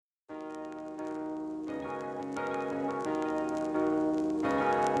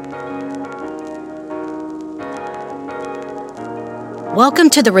Welcome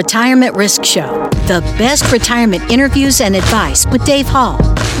to the Retirement Risk Show, the best retirement interviews and advice with Dave Hall.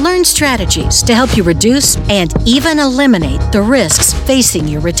 Learn strategies to help you reduce and even eliminate the risks facing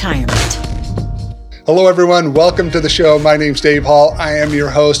your retirement. Hello, everyone. Welcome to the show. My name's Dave Hall. I am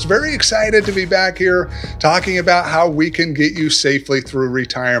your host. Very excited to be back here talking about how we can get you safely through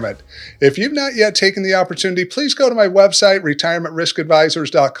retirement. If you've not yet taken the opportunity, please go to my website,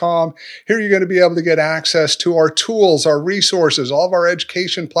 retirementriskadvisors.com. Here you're going to be able to get access to our tools, our resources, all of our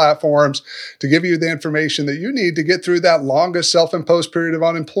education platforms to give you the information that you need to get through that longest self-imposed period of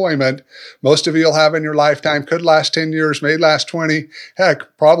unemployment most of you will have in your lifetime. Could last 10 years, may last 20,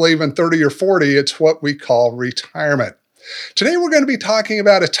 heck, probably even 30 or 40. It's what we call retirement. Today, we're going to be talking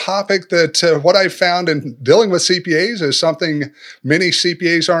about a topic that what I found in dealing with CPAs is something many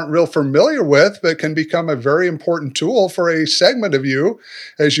CPAs aren't real familiar with, but can become a very important tool for a segment of you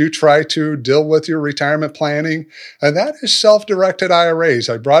as you try to deal with your retirement planning, and that is self-directed IRAs.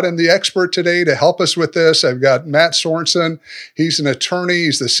 I brought in the expert today to help us with this. I've got Matt Sorensen. He's an attorney.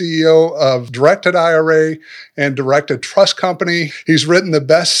 He's the CEO of Directed IRA and Directed Trust Company. He's written the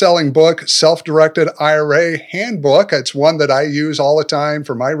best-selling book, Self-Directed IRA Handbook. It's one that I use all the time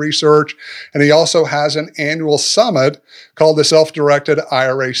for my research. And he also has an annual summit called the Self-Directed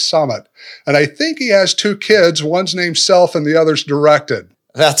IRA Summit. And I think he has two kids. One's named Self and the other's Directed.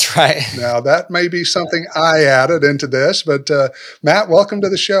 That's right. Now, that may be something I added into this, but Matt, welcome to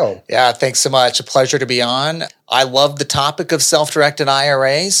the show. Yeah, thanks so much. A pleasure to be on. I love the topic of self-directed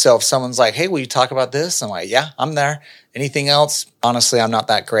IRAs. So if someone's like, hey, will you talk about this? I'm like, yeah, I'm there. Anything else? Honestly, I'm not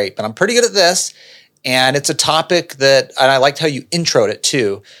that great, but I'm pretty good at this. And it's a topic that, and I liked how you introed it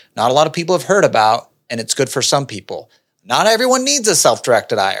too, not a lot of people have heard about, and it's good for some people. Not everyone needs a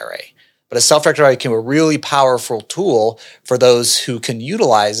self-directed IRA, but a self-directed IRA can be a really powerful tool for those who can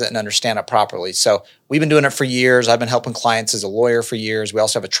utilize it and understand it properly. So we've been doing it for years. I've been helping clients as a lawyer for years. We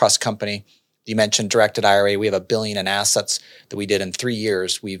also have a trust company. You mentioned directed IRA. We have $1 billion in assets that we did in 3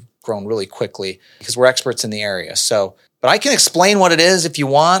 years. We've grown really quickly because we're experts in the area. But I can explain what it is if you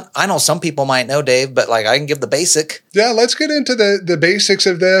want. I know some people might know, Dave, but I can give the basic. Yeah, let's get into the basics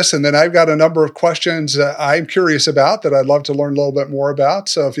of this. And then I've got a number of questions I'm curious about that I'd love to learn a little bit more about.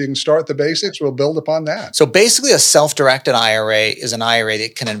 So if you can start the basics, we'll build upon that. So basically a self-directed IRA is an IRA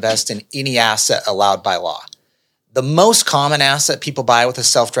that can invest in any asset allowed by law. The most common asset people buy with a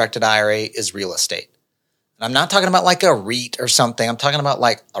self-directed IRA is real estate. And I'm not talking about like a REIT or something. I'm talking about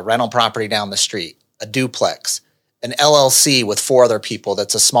like a rental property down the street, a duplex, an LLC with 4 other people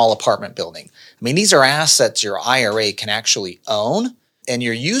that's a small apartment building. I mean, these are assets your IRA can actually own, and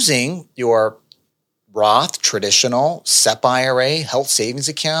you're using your Roth, traditional, SEP IRA, health savings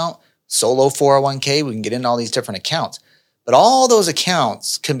account, solo 401k. We can get into all these different accounts. But all those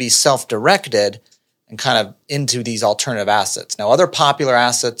accounts can be self-directed and kind of into these alternative assets. Now, other popular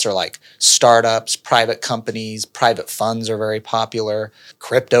assets are like startups, private companies, private funds are very popular.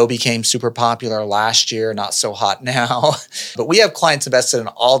 Crypto became super popular last year, not so hot now. But we have clients invested in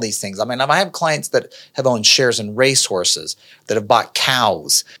all these things. I mean, I have clients that have owned shares in racehorses, that have bought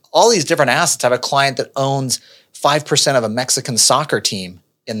cows, all these different assets. I have a client that owns 5% of a Mexican soccer team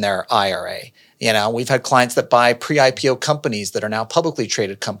in their IRA. You know, we've had clients that buy pre-IPO companies that are now publicly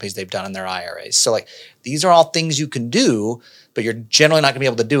traded companies they've done in their IRAs. So these are all things you can do, but you're generally not going to be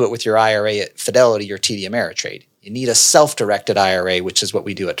able to do it with your IRA at Fidelity or TD Ameritrade. You need a self-directed IRA, which is what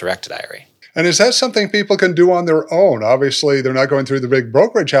we do at Directed IRA. And is that something people can do on their own? Obviously, they're not going through the big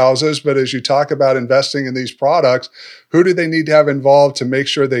brokerage houses, but as you talk about investing in these products, who do they need to have involved to make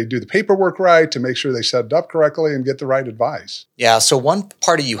sure they do the paperwork right, to make sure they set it up correctly and get the right advice? Yeah, so one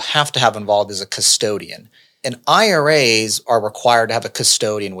party you have to have involved is a custodian. And IRAs are required to have a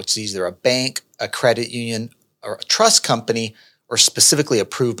custodian, which is either a bank, a credit union, or a trust company, or specifically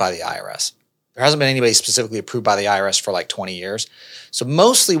approved by the IRS. There hasn't been anybody specifically approved by the IRS for 20 years. So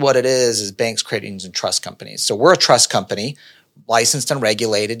mostly what it is banks, credit unions, and trust companies. So we're a trust company, licensed and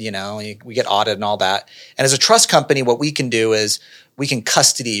regulated, we get audited and all that. And as a trust company, what we can do is we can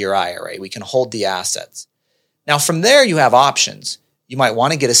custody your IRA. We can hold the assets. Now from there, you have options. You might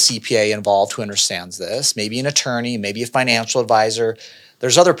want to get a CPA involved who understands this, maybe an attorney, maybe a financial advisor.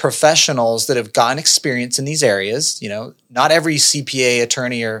 There's other professionals that have gotten experience in these areas. Not every CPA,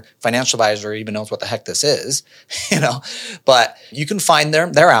 attorney, or financial advisor even knows what the heck this is, but you can find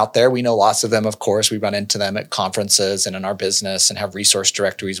them. They're out there. We know lots of them, of course. We run into them at conferences and in our business and have resource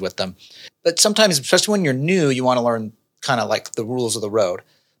directories with them. But sometimes, especially when you're new, you want to learn kind of like the rules of the road.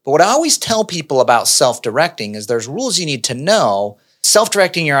 But what I always tell people about self-directing is there's rules you need to know.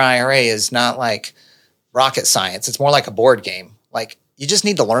 Self-directing your IRA is not like rocket science. It's more like a board game. You just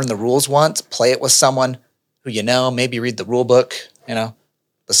need to learn the rules once, play it with someone who maybe read the rule book,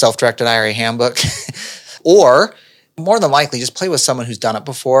 the self-directed IRA handbook. Or more than likely, just play with someone who's done it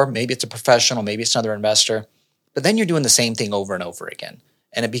before. Maybe it's a professional, maybe it's another investor. But then you're doing the same thing over and over again.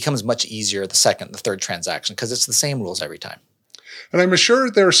 And it becomes much easier the second, the third transaction because it's the same rules every time. And I'm sure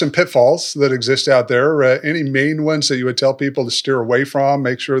there are some pitfalls that exist out there. Any main ones that you would tell people to steer away from,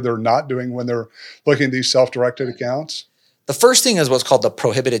 make sure they're not doing when they're looking at these self-directed accounts? The first thing is what's called the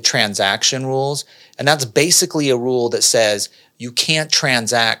prohibited transaction rules. And that's basically a rule that says you can't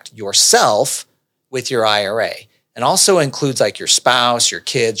transact yourself with your IRA. And also includes like your spouse, your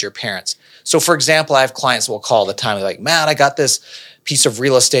kids, your parents. So for example, I have clients who will call all the time. They're like, Matt, I got this piece of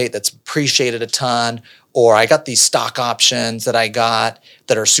real estate that's appreciated a ton, or I got these stock options that I got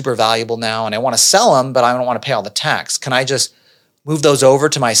that are super valuable now, and I want to sell them, but I don't want to pay all the tax. Can I just move those over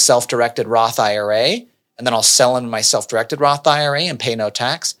to my self-directed Roth IRA, and then I'll sell them in my self-directed Roth IRA and pay no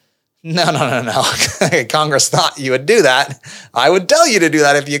tax? No. Congress thought you would do that. I would tell you to do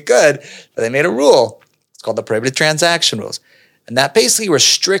that if you could, but they made a rule. It's called the prohibited transaction rules. And that basically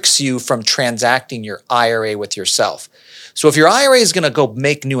restricts you from transacting your IRA with yourself. So if your IRA is going to go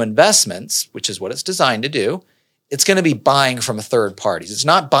make new investments, which is what it's designed to do, it's going to be buying from third parties. It's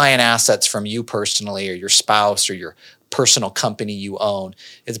not buying assets from you personally or your spouse or your personal company you own.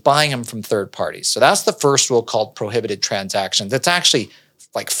 It's buying them from third parties. So that's the first rule called prohibited transactions. It's actually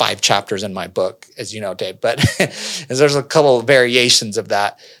like 5 chapters in my book, as you know, Dave, but there's a couple of variations of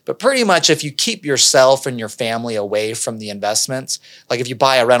that. But pretty much if you keep yourself and your family away from the investments, like if you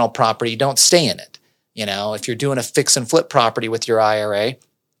buy a rental property, don't stay in it. If you're doing a fix and flip property with your IRA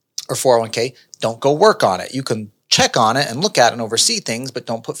or 401k, don't go work on it. You can check on it and look at it and oversee things, but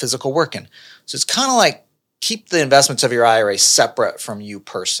don't put physical work in. So it's kind of like keep the investments of your IRA separate from you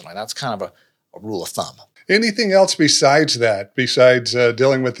personally. That's kind of a rule of thumb. Anything else besides that, besides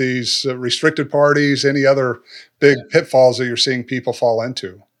dealing with these restricted parties, any other big pitfalls that you're seeing people fall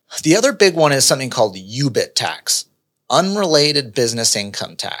into? The other big one is something called UBIT tax, unrelated business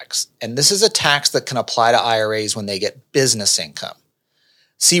income tax. And this is a tax that can apply to IRAs when they get business income.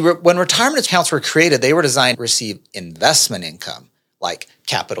 See, when retirement accounts were created, they were designed to receive investment income like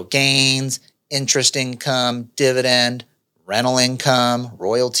capital gains, interest income, dividend, rental income,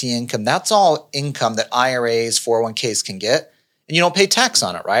 royalty income. That's all income that IRAs, 401ks can get. And you don't pay tax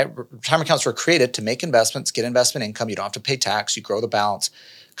on it, right? Retirement accounts were created to make investments, get investment income. You don't have to pay tax. You grow the balance.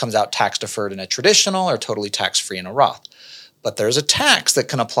 Comes out tax deferred in a traditional or totally tax-free in a Roth. But there's a tax that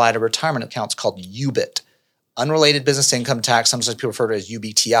can apply to retirement accounts called UBIT, unrelated business income tax. Sometimes people refer to it as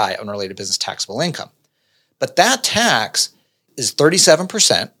UBTI, unrelated business taxable income. But that tax is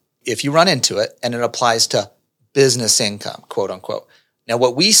 37% if you run into it, and it applies to business income, quote unquote. Now,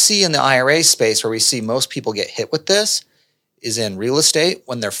 what we see in the IRA space where we see most people get hit with this is in real estate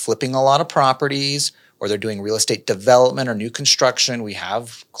when they're flipping a lot of properties or they're doing real estate development or new construction. We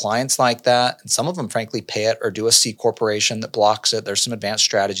have clients like that. And some of them, frankly, pay it or do a C corporation that blocks it. There's some advanced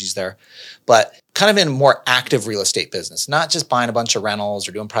strategies there. But kind of in a more active real estate business, not just buying a bunch of rentals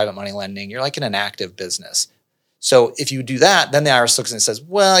or doing private money lending. You're like in an active business. So if you do that, then the IRS looks and says,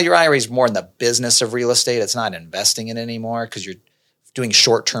 well, your IRA is more in the business of real estate. It's not investing in it anymore because you're doing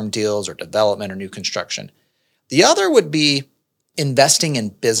short-term deals or development or new construction. The other would be investing in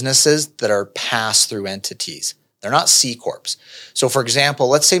businesses that are pass-through entities. They're not C Corps. So for example,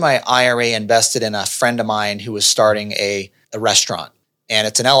 let's say my IRA invested in a friend of mine who was starting a restaurant, and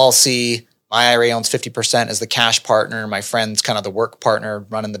it's an LLC. My IRA owns 50% as the cash partner. My friend's kind of the work partner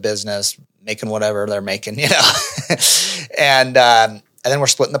running the business, making whatever they're making, and then we're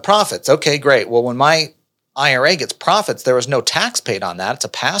splitting the profits. Okay, great. Well, when my IRA gets profits, there was no tax paid on that. It's a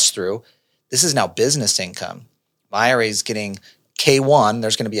pass-through. This is now business income. My IRA is getting K1.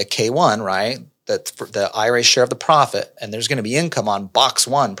 There's going to be a K1, right? That's the IRA share of the profit, and there's going to be income on box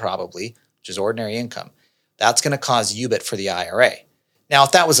 1 probably, which is ordinary income. That's going to cause UBIT for the IRA. Now,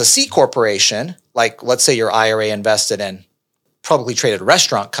 if that was a C corporation, like let's say your IRA invested in publicly traded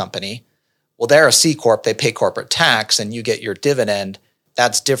restaurant company, well, they're a C Corp, they pay corporate tax, and you get your dividend.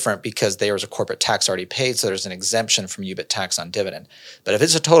 That's different because there was a corporate tax already paid, so there's an exemption from UBIT tax on dividend. But if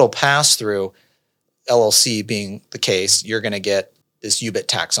it's a total pass-through, LLC being the case, you're going to get this UBIT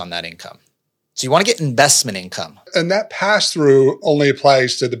tax on that income. So you want to get investment income. And that pass-through only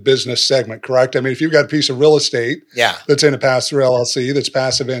applies to the business segment, correct? I mean, if you've got a piece of real estate that's in a pass-through LLC, that's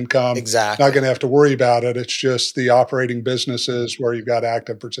passive income, exactly, not going to have to worry about it. It's just the operating businesses where you've got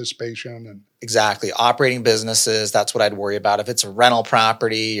active participation. And exactly. Operating businesses, that's what I'd worry about. If it's a rental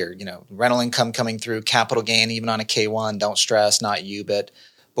property or, rental income coming through, capital gain, even on a K1, don't stress, not UBIT.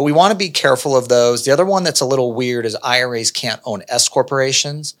 But we want to be careful of those. The other one that's a little weird is IRAs can't own S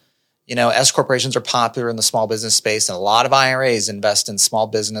corporations. S corporations are popular in the small business space, and a lot of IRAs invest in small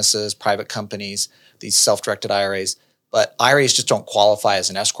businesses, private companies, these self-directed IRAs. But IRAs just don't qualify as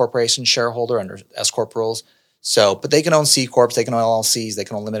an S corporation shareholder under S corp rules. So, but they can own C corps, they can own LLCs, they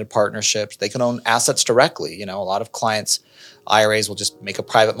can own limited partnerships, they can own assets directly. A lot of clients, IRAs will just make a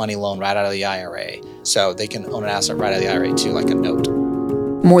private money loan right out of the IRA. So they can own an asset right out of the IRA too, like a note.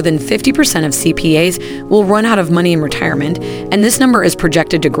 More than 50% of CPAs will run out of money in retirement, and this number is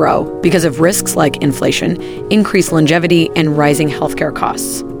projected to grow because of risks like inflation, increased longevity, and rising healthcare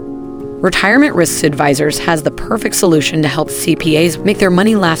costs. Retirement Risks Advisors has the perfect solution to help CPAs make their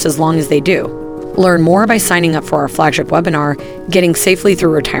money last as long as they do. Learn more by signing up for our flagship webinar, Getting Safely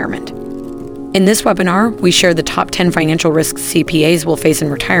Through Retirement. In this webinar, we share the top 10 financial risks CPAs will face in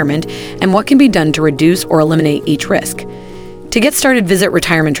retirement and what can be done to reduce or eliminate each risk. To get started, visit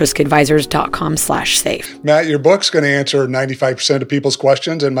retirementriskadvisors.com/safe. Matt, your book's going to answer 95% of people's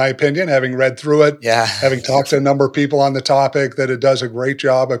questions, in my opinion, having read through it, having talked to a number of people on the topic, that it does a great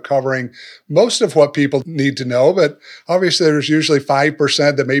job of covering most of what people need to know. But obviously, there's usually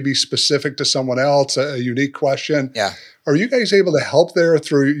 5% that may be specific to someone else, a unique question. Yeah. Are you guys able to help there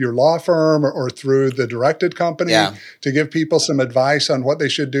through your law firm or through the directed company to give people some advice on what they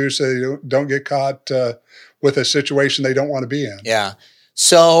should do so they don't get caught with a situation they don't want to be in? Yeah.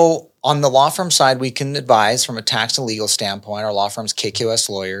 So on the law firm side, we can advise from a tax and legal standpoint. Our law firm's KQS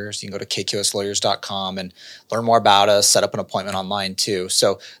Lawyers. You can go to kqslawyers.com and learn more about us, set up an appointment online too.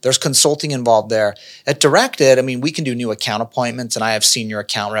 So there's consulting involved there. At Directed, we can do new account appointments, and I have senior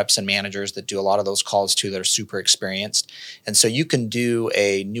account reps and managers that do a lot of those calls too that are super experienced. And so you can do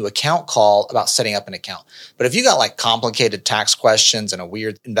a new account call about setting up an account. But if you got like complicated tax questions and a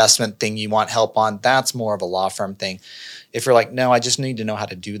weird investment thing you want help on, that's more of a law firm thing. If you're like, no, I just need to know how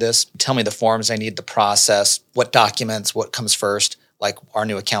to do this, tell me the forms I need, the process, what documents, what comes first, like our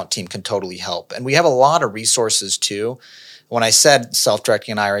new account team can totally help. And we have a lot of resources too. When I said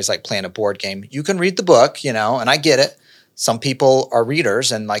self-directing IRAs like playing a board game, you can read the book, and I get it. Some people are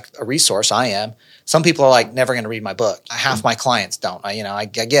readers and like a resource, I am. Some people are like, never going to read my book. Half my clients don't, I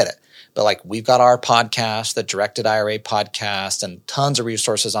get it. But like we've got our podcast, the Directed IRA podcast, and tons of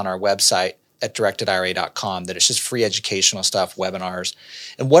resources on our website at directedira.com that it's just free educational stuff, webinars.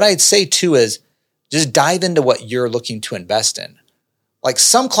 And what I'd say too is just dive into what you're looking to invest in. Like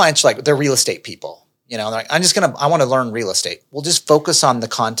some clients, they're real estate people, they're like, I want to learn real estate. We'll just focus on the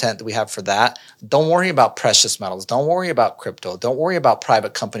content that we have for that. Don't worry about precious metals. Don't worry about crypto. Don't worry about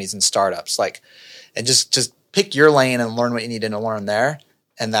private companies and startups. And just pick your lane and learn what you need to learn there.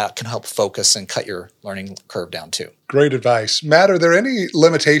 And that can help focus and cut your learning curve down too. Great advice. Matt, are there any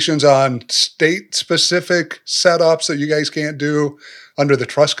limitations on state-specific setups that you guys can't do under the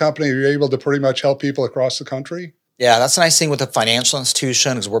trust company? Are you able to pretty much help people across the country? Yeah, that's a nice thing with a financial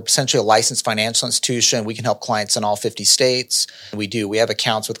institution because we're essentially a licensed financial institution. We can help clients in all 50 states. We have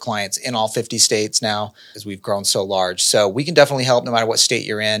accounts with clients in all 50 states now as we've grown so large. So we can definitely help no matter what state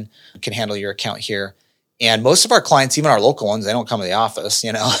you're in. We can handle your account here. And most of our clients, even our local ones, they don't come to the office,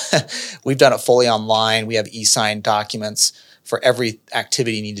 We've done it fully online. We have e-signed documents for every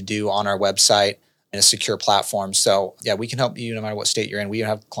activity you need to do on our website in a secure platform. So yeah, we can help you no matter what state you're in. We even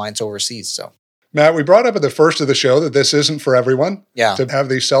have clients overseas. So Matt, we brought up at the first of the show that this isn't for everyone to have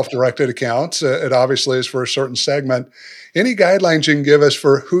these self-directed accounts. It obviously is for a certain segment. Any guidelines you can give us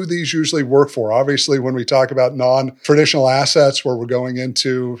for who these usually work for? Obviously, when we talk about non-traditional assets where we're going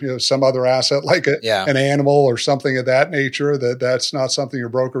into some other asset like an animal or something of that nature, that's not something your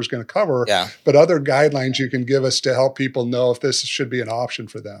broker is going to cover. Yeah. But other guidelines you can give us to help people know if this should be an option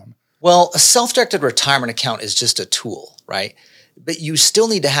for them. Well, a self-directed retirement account is just a tool, right? But you still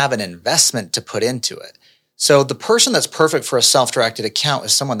need to have an investment to put into it. So the person that's perfect for a self-directed account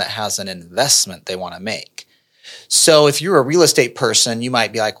is someone that has an investment they want to make. So if you're a real estate person, you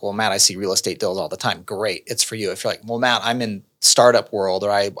might be like, well, Matt, I see real estate deals all the time. Great. It's for you. If you're like, well, Matt, I'm in startup world, or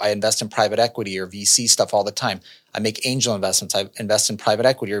I invest in private equity or VC stuff all the time. I make angel investments. I invest in private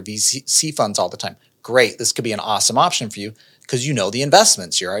equity or VC funds all the time. Great. This could be an awesome option for you because you know the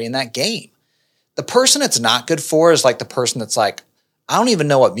investments. You're already in that game. The person it's not good for is like the person that's like, I don't even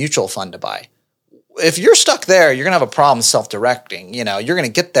know what mutual fund to buy. If you're stuck there, you're going to have a problem self-directing. You're going to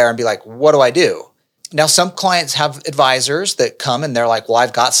get there and be like, what do I do? Now, some clients have advisors that come and they're like, well,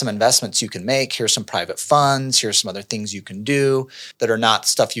 I've got some investments you can make. Here's some private funds. Here's some other things you can do that are not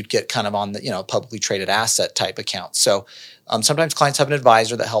stuff you'd get kind of on the, publicly traded asset type account. So sometimes clients have an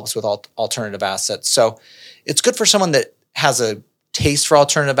advisor that helps with alternative assets. So it's good for someone that has a taste for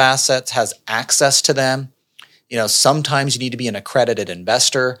alternative assets, has access to them. Sometimes you need to be an accredited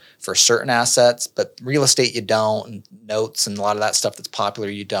investor for certain assets, but real estate you don't, and notes and a lot of that stuff that's popular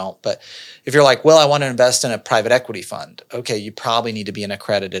you don't. But if you're like, well, I want to invest in a private equity fund, okay, you probably need to be an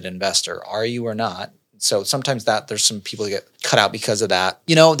accredited investor. Are you or not? So sometimes there's some people that get cut out because of that.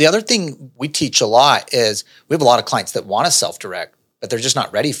 The other thing we teach a lot is we have a lot of clients that want to self-direct, but they're just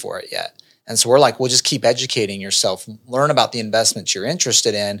not ready for it yet. And so we're like, well, just keep educating yourself, learn about the investments you're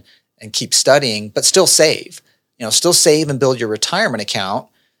interested in, and keep studying, but still save. Still save and build your retirement account,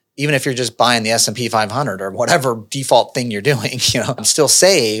 even if you're just buying the S&P 500 or whatever default thing you're doing, still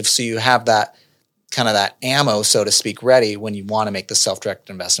save so you have that kind of that ammo, so to speak, ready when you want to make the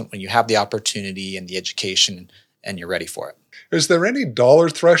self-directed investment, when you have the opportunity and the education and you're ready for it. Is there any dollar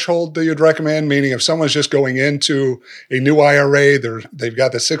threshold that you'd recommend? Meaning if someone's just going into a new IRA, they've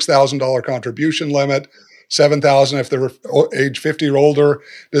got the $6,000 contribution limit, $7,000 if they're age 50 or older.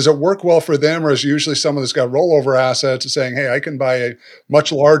 Does it work well for them, or is usually someone that's got rollover assets saying, hey, I can buy a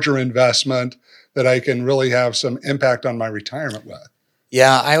much larger investment that I can really have some impact on my retirement with?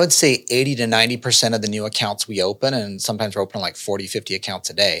 Yeah, I would say 80 to 90% of the new accounts we open, and sometimes we're opening like 40, 50 accounts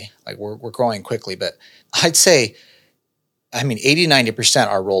a day. Like we're growing quickly, but I'd say 80 to 90%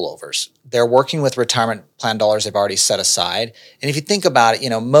 are rollovers. They're working with retirement plan dollars they've already set aside. And if you think about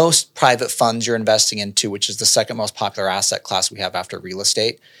it, most private funds you're investing into, which is the second most popular asset class we have after real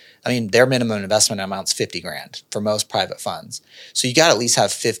estate, their minimum investment amount's $50,000 for most private funds. So you got to at least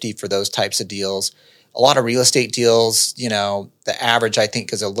have 50 for those types of deals. A lot of real estate deals, the average I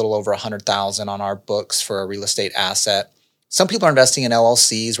think is a little over 100,000 on our books for a real estate asset. Some people are investing in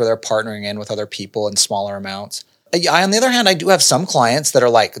LLCs where they're partnering in with other people in smaller amounts. On the other hand, I do have some clients that are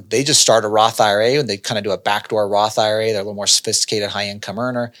like, they just start a Roth IRA and they kind of do a backdoor Roth IRA. They're a little more sophisticated, high income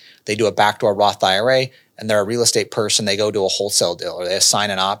earner. They do a backdoor Roth IRA and they're a real estate person. They go to a wholesale deal or they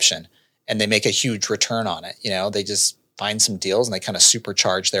assign an option and they make a huge return on it. They just find some deals and they kind of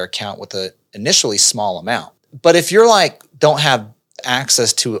supercharge their account with an initially small amount. But if you're like, don't have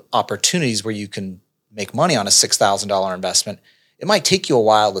access to opportunities where you can make money on a $6,000 investment, it might take you a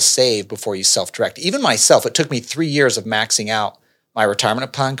while to save before you self-direct. Even myself, it took me 3 years of maxing out my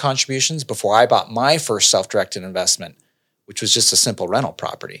retirement plan contributions before I bought my first self-directed investment, which was just a simple rental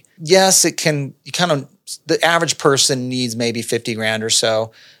property. Yes, the average person needs maybe $50,000 or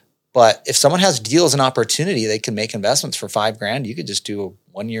so. But if someone has deals and opportunity, they can make investments for $5,000. You could just do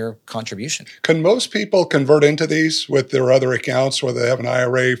a 1-year contribution. Can most people convert into these with their other accounts, whether they have an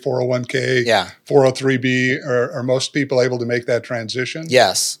IRA, 401k, 403b? Are most people able to make that transition?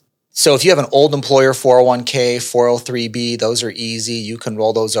 Yes. So if you have an old employer 401k, 403b, those are easy. You can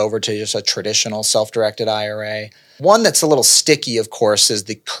roll those over to just a traditional self-directed IRA. One that's a little sticky, of course, is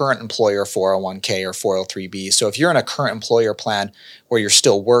the current employer 401k or 403b. So if you're in a current employer plan where you're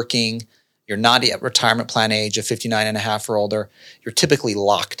still working, you're not at retirement plan age of 59 and a half or older, you're typically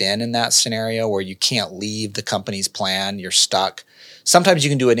locked in that scenario where you can't leave the company's plan, you're stuck. Sometimes you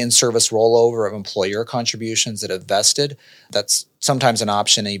can do an in-service rollover of employer contributions that have vested. That's sometimes an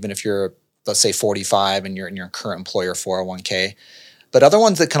option, even if you're, let's say, 45 and you're in your current employer 401k. But other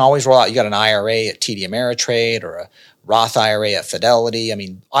ones that can always roll out, you got an IRA at TD Ameritrade or a Roth IRA at Fidelity.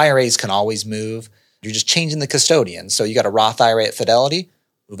 IRAs can always move. You're just changing the custodian. So you got a Roth IRA at Fidelity,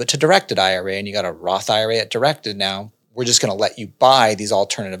 move it to Directed IRA, and you got a Roth IRA at Directed now. We're just going to let you buy these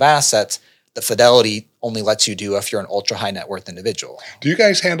alternative assets that Fidelity only lets you do if you're an ultra high net worth individual. Do you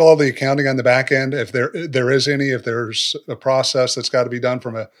guys handle all the accounting on the back end? If there is any, if there's a process that's got to be done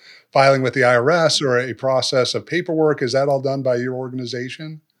from a filing with the IRS or a process of paperwork, is that all done by your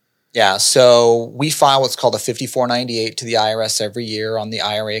organization? Yeah, so we file what's called a 5498 to the IRS every year on the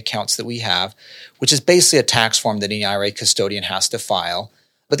IRA accounts that we have, which is basically a tax form that any IRA custodian has to file.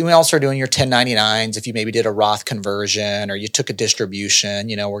 But then we also are doing your 1099s. If you maybe did a Roth conversion or you took a distribution,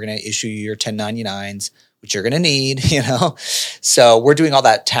 we're going to issue you your 1099s, which you're going to need, So we're doing all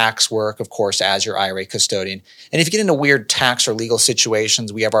that tax work, of course, as your IRA custodian. And if you get into weird tax or legal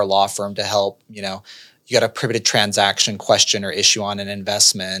situations, we have our law firm to help. You got a prohibited transaction question or issue on an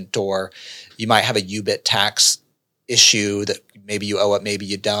investment, or you might have a UBIT tax issue that maybe you owe it, maybe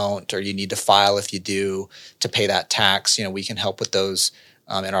you don't, or you need to file if you do to pay that tax. We can help with those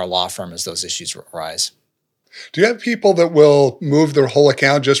in our law firm as those issues arise. Do you have people that will move their whole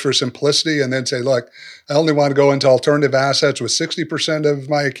account just for simplicity and then say, look, I only want to go into alternative assets with 60% of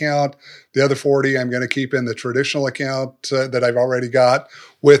my account. The other 40 I'm going to keep in the traditional account that I've already got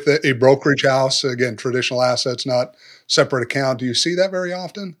with a brokerage house. Again, traditional assets, not separate account. Do you see that very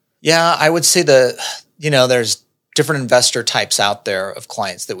often? Yeah, I would say there's different investor types out there of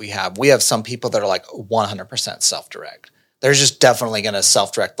clients that we have. We have some people that are like 100% self-direct. they're just definitely going to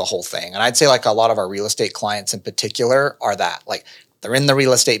self-direct the whole thing. And I'd say like a lot of our real estate clients in particular are that. Like they're in the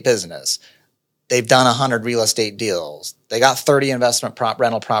real estate business. They've done 100 real estate deals. They got 30 investment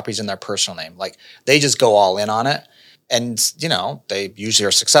rental properties in their personal name. Like they just go all in on it. And, they usually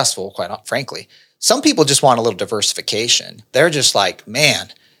are successful, quite frankly. Some people just want a little diversification. They're just like,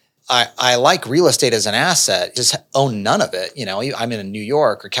 man, I like real estate as an asset, just own none of it. I'm in New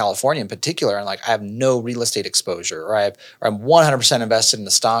York or California in particular, and like I have no real estate exposure, or I'm 100% invested in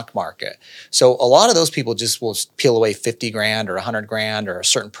the stock market. So a lot of those people just will peel away 50 grand or 100 grand or a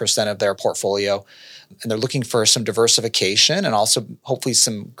certain percent of their portfolio. And they're looking for some diversification and also hopefully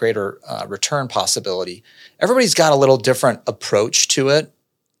some greater return possibility. Everybody's got a little different approach to it,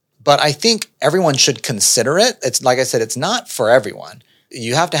 but I think everyone should consider it. It's like I said, it's not for everyone.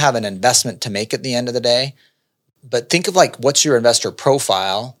 You have to have an investment to make at the end of the day. But think of like, what's your investor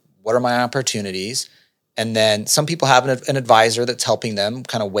profile? What are my opportunities? And then some people have an advisor that's helping them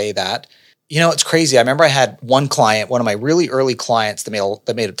kind of weigh that. It's crazy. I remember I had one client, one of my really early clients that had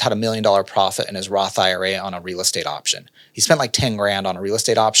 $1 million profit in his Roth IRA on a real estate option. He spent like 10 grand on a real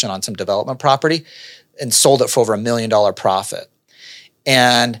estate option on some development property and sold it for over $1 million profit.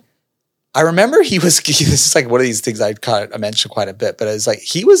 And I remember this is like one of these things I mentioned quite a bit, but it was like,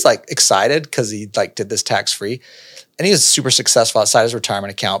 he was like excited because he like did this tax-free and he was super successful outside his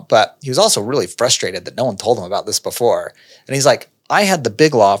retirement account, but he was also really frustrated that no one told him about this before. And he's like, I had the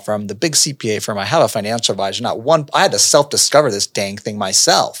big law firm, the big CPA firm. I have a financial advisor, I had to self-discover this dang thing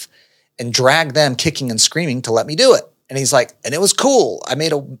myself and drag them kicking and screaming to let me do it. And he's like, and it was cool. I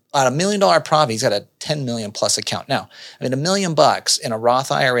made $1 million profit. He's got a 10 million plus account now. I made $1 million in a Roth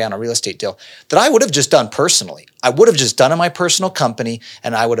IRA on a real estate deal that I would have just done personally. I would have just done in my personal company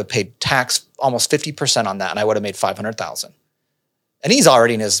and I would have paid tax almost 50% on that. And I would have made $500,000. And he's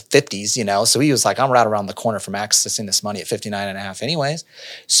already in his 50s, so he was like, I'm right around the corner from accessing this money at 59 and a half anyways.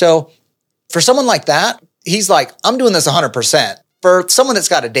 So for someone like that, he's like, I'm doing this 100%. For someone that's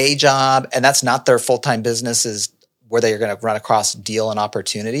got a day job and that's not their full-time business is where they're going to run across deal and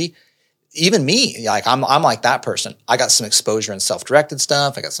opportunity. Even me, like I'm like that person. I got some exposure in self-directed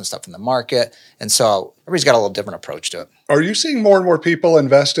stuff. I got some stuff in the market. And so everybody's got a little different approach to it. Are you seeing more and more people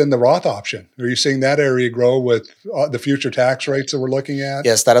invest in the Roth option? Are you seeing that area grow with the future tax rates that we're looking at?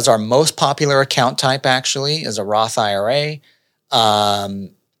 Yes, that is our most popular account type actually, is a Roth IRA.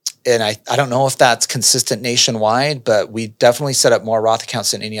 And I don't know if that's consistent nationwide, but we definitely set up more Roth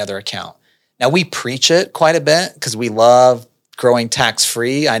accounts than any other account. Now, we preach it quite a bit because we love growing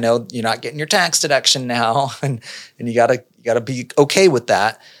tax-free. I know you're not getting your tax deduction now, and you gotta be okay with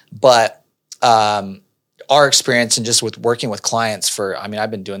that. But our experience and just with working with clients I've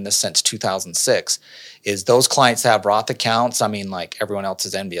been doing this since 2006, is those clients that have Roth accounts, like everyone else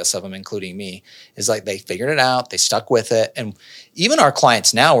is envious of them, including me, is like they figured it out, they stuck with it. And even our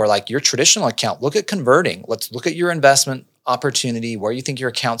clients now are like, your traditional account, look at converting. Let's look at your investment opportunity, where you think your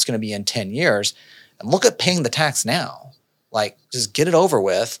account's going to be in 10 years, and look at paying the tax now. Like, just get it over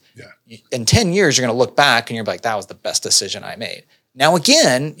with. Yeah. In 10 years, you're going to look back and you're like, that was the best decision I made. Now,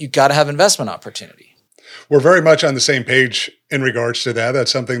 again, you got to have investment opportunity. We're very much on the same page in regards to that.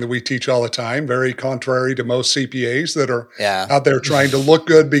 That's something that we teach all the time, very contrary to most CPAs that are out there trying to look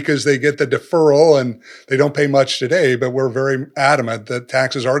good because they get the deferral and they don't pay much today. But we're very adamant that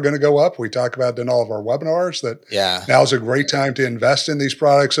taxes are going to go up. We talk about it in all of our webinars that now is a great time to invest in these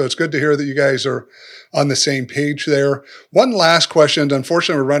products. So it's good to hear that you guys are on the same page there. One last question.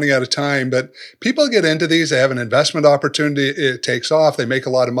 Unfortunately, we're running out of time, but people get into these. They have an investment opportunity. It takes off. They make a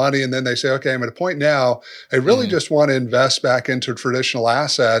lot of money. And then they say, okay, I'm at a point now. I really just want to invest back into traditional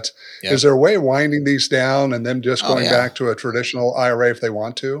assets. Yep. Is there a way of winding these down and then just going back to a traditional IRA if they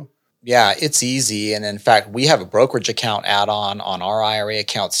want to? Yeah, it's easy. And in fact, we have a brokerage account add-on on our IRA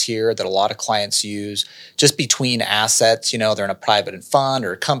accounts here that a lot of clients use just between assets. They're in a private fund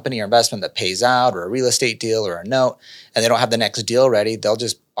or a company or investment that pays out, or a real estate deal or a note, and they don't have the next deal ready. They'll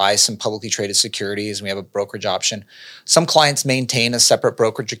just buy some publicly traded securities, and we have a brokerage option. Some clients maintain a separate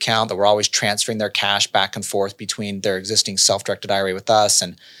brokerage account that we're always transferring their cash back and forth between their existing self-directed IRA with us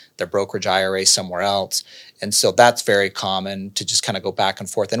and their brokerage IRA somewhere else. And so that's very common to just kind of go back and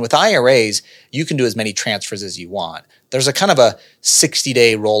forth. And with IRAs, you can do as many transfers as you want. There's a kind of a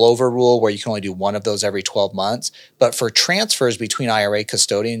 60-day rollover rule where you can only do one of those every 12 months. But for transfers between IRA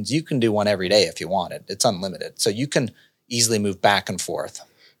custodians, you can do one every day if you wanted. It's unlimited. So you can easily move back and forth.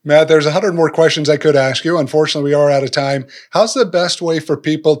 Matt, there's 100 more questions I could ask you. Unfortunately, we are out of time. How's the best way for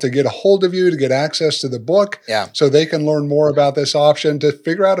people to get a hold of you, to get access to the book so they can learn more about this option, to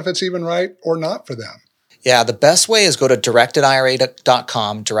figure out if it's even right or not for them? Yeah, the best way is go to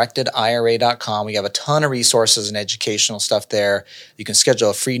directedira.com, directedira.com. We have a ton of resources and educational stuff there. You can schedule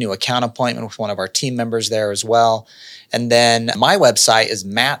a free new account appointment with one of our team members there as well. And then my website is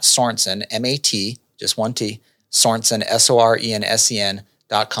Matt Sorensen, M-A-T, just one T, Sorensen,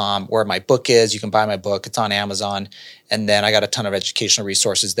 SORENSEN.com, where my book is. You can buy my book. It's on Amazon. And then I got a ton of educational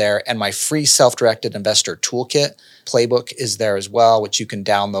resources there. And my free self-directed investor toolkit playbook is there as well, which you can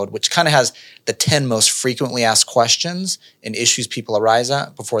download, which kind of has the 10 most frequently asked questions and issues people arise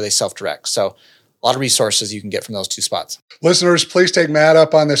at before they self-direct. So a lot of resources you can get from those two spots. Listeners, please take Matt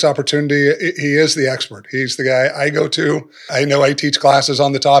up on this opportunity. He is the expert. He's the guy I go to. I know I teach classes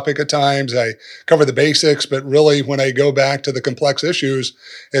on the topic at times. I cover the basics, but really when I go back to the complex issues,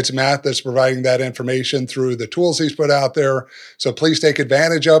 it's Matt that's providing that information through the tools he's put out there. So please take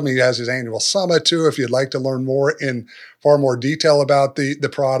advantage of him. He has his annual summit too, if you'd like to learn more in far more detail about the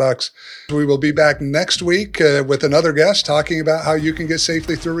products. We will be back next week with another guest talking about how you can get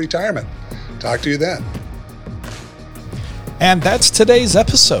safely through retirement. Talk to you then. And that's today's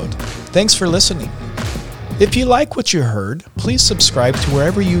episode. Thanks for listening. If you like what you heard, please subscribe to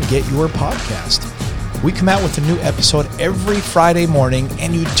wherever you get your podcast. We come out with a new episode every Friday morning,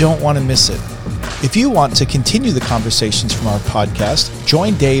 and you don't want to miss it. If you want to continue the conversations from our podcast,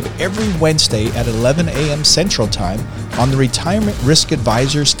 join Dave every Wednesday at 11 a.m. Central Time on the Retirement Risk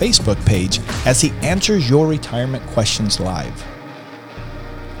Advisors Facebook page as he answers your retirement questions live.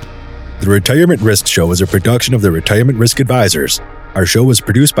 The Retirement Risk Show is a production of the Retirement Risk Advisors. Our show was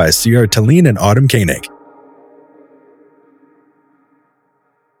produced by C.R. Talene and Autumn Koenig.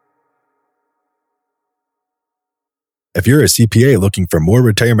 If you're a CPA looking for more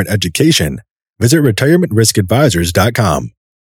retirement education, visit retirementriskadvisors.com.